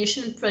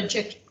Rejuvenation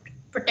Project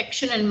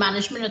Protection and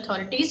Management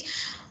Authorities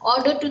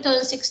Order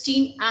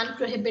 2016 and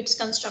prohibits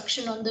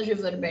construction on the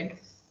riverbed.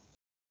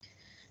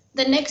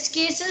 The next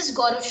case is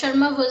Gaurav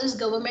Sharma versus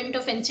Government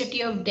of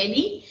NCT of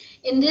Delhi.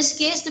 In this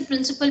case, the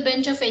principal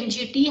bench of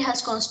NGT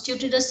has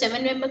constituted a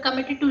 7-member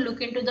committee to look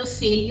into the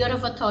failure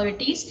of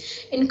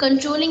authorities in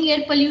controlling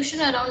air pollution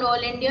around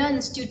All India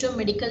Institute of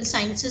Medical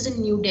Sciences in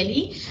New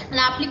Delhi. An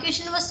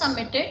application was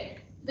submitted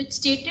which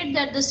stated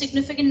that the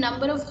significant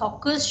number of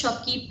hawkers,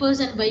 shopkeepers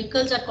and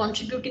vehicles are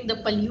contributing the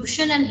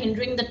pollution and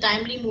hindering the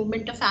timely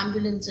movement of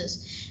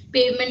ambulances.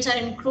 Pavements are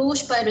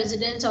encroached by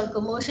residents or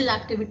commercial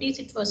activities,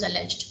 it was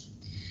alleged.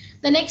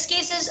 The next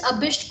case is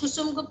Abhisht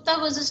Kusum Gupta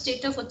versus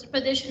State of Uttar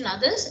Pradesh and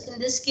others. In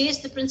this case,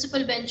 the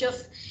principal bench of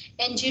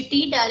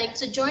NGT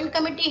directs a joint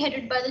committee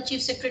headed by the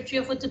Chief Secretary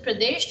of Uttar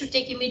Pradesh to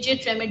take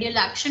immediate remedial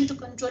action to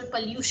control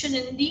pollution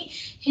in the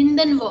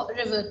Hindan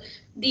River.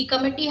 The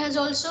committee has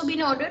also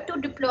been ordered to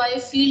deploy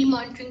field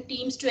monitoring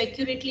teams to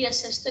accurately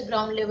assess the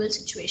ground level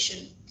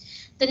situation.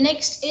 The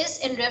next is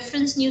in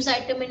reference news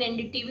item in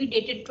NDTV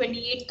dated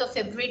 28th of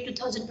February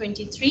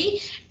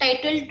 2023,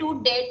 titled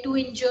 "2 Dead, 2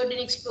 Injured in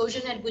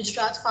Explosion at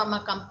Gujarat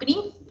Pharma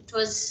Company." It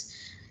was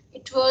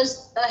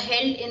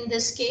held in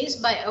this case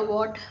by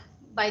award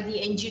by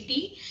the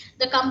NGT.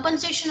 The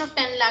compensation of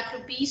 10 lakh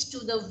rupees to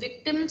the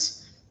victims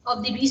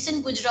of the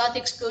recent Gujarat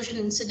explosion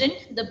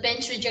incident. The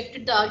bench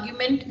rejected the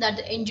argument that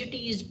the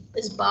NGT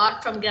is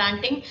barred from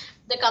granting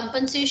the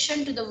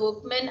compensation to the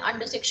workmen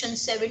under Section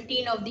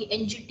 17 of the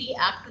NGT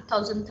Act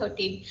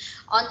 2013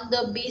 on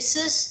the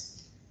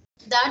basis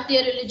that they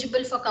are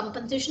eligible for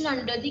compensation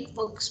under the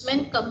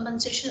Workmen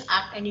Compensation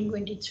Act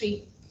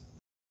 1923.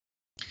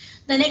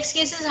 The next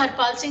case is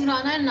Harpal Singh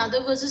Rana and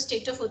another versus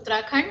State of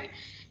Uttarakhand.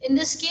 In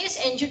this case,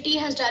 NGT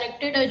has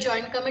directed a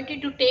joint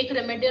committee to take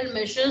remedial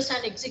measures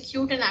and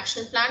execute an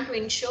action plan to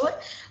ensure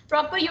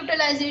proper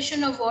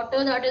utilization of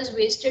water that is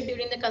wasted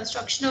during the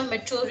construction of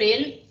metro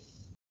rail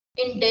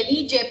in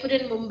Delhi, Jaipur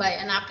and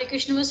Mumbai. An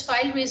application was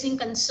filed raising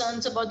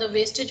concerns about the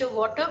wastage of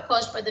water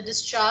caused by the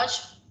discharge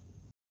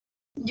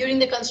during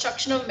the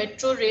construction of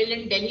metro rail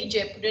in Delhi,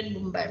 Jaipur and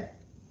Mumbai.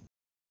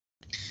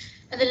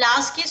 And the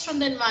last case from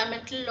the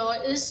environmental law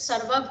is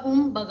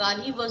Sarvabhum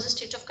Bagali versus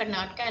State of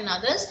Karnataka and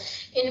others,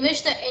 in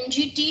which the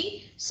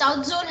NGT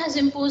South Zone has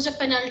imposed a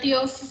penalty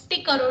of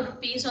 50 crore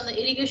rupees on the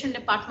Irrigation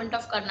Department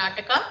of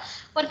Karnataka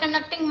for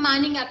conducting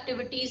mining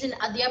activities in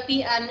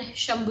Adyapi and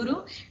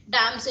Shamburu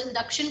dams in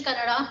Dakshin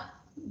Kannada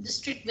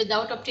district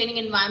without obtaining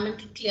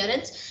environmental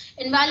clearance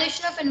in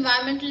violation of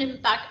Environmental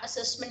Impact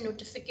Assessment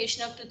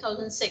Notification of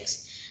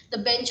 2006. The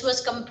bench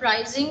was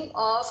comprising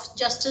of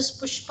Justice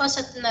Pushpa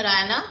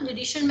Satyanarayana,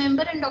 judicial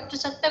member, and Dr.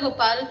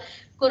 Satyagopal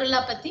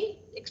Korolapati,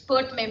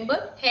 expert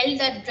member, held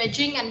that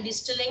dredging and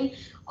distilling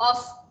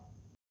of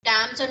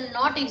dams are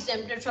not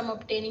exempted from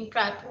obtaining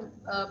prior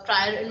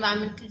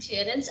environmental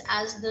clearance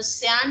as the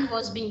sand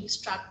was being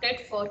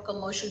extracted for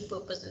commercial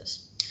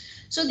purposes.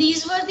 So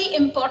these were the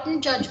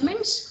important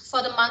judgments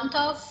for the month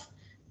of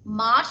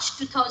March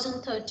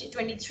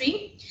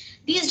 2023.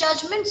 These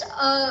judgments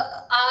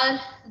are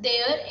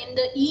there in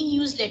the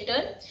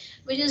e-newsletter,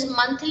 which is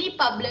monthly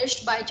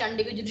published by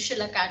Chandigarh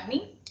Judicial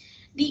Academy.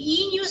 The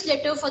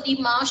e-newsletter for the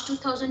March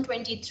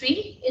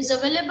 2023 is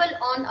available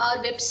on our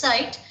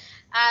website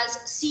as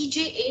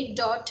cja.gov.in,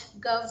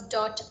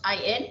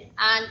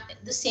 and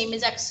the same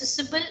is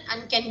accessible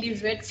and can be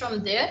read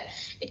from there.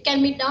 It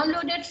can be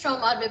downloaded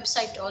from our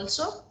website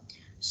also.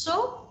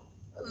 So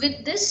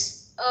with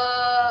this,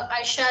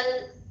 I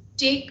shall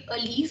take a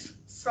leave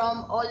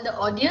from all the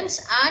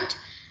audience, and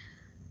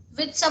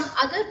with some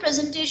other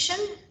presentation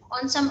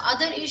on some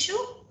other issue,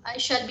 I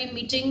shall be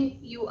meeting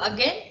you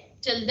again.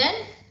 Till then,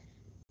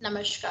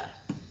 namaskar.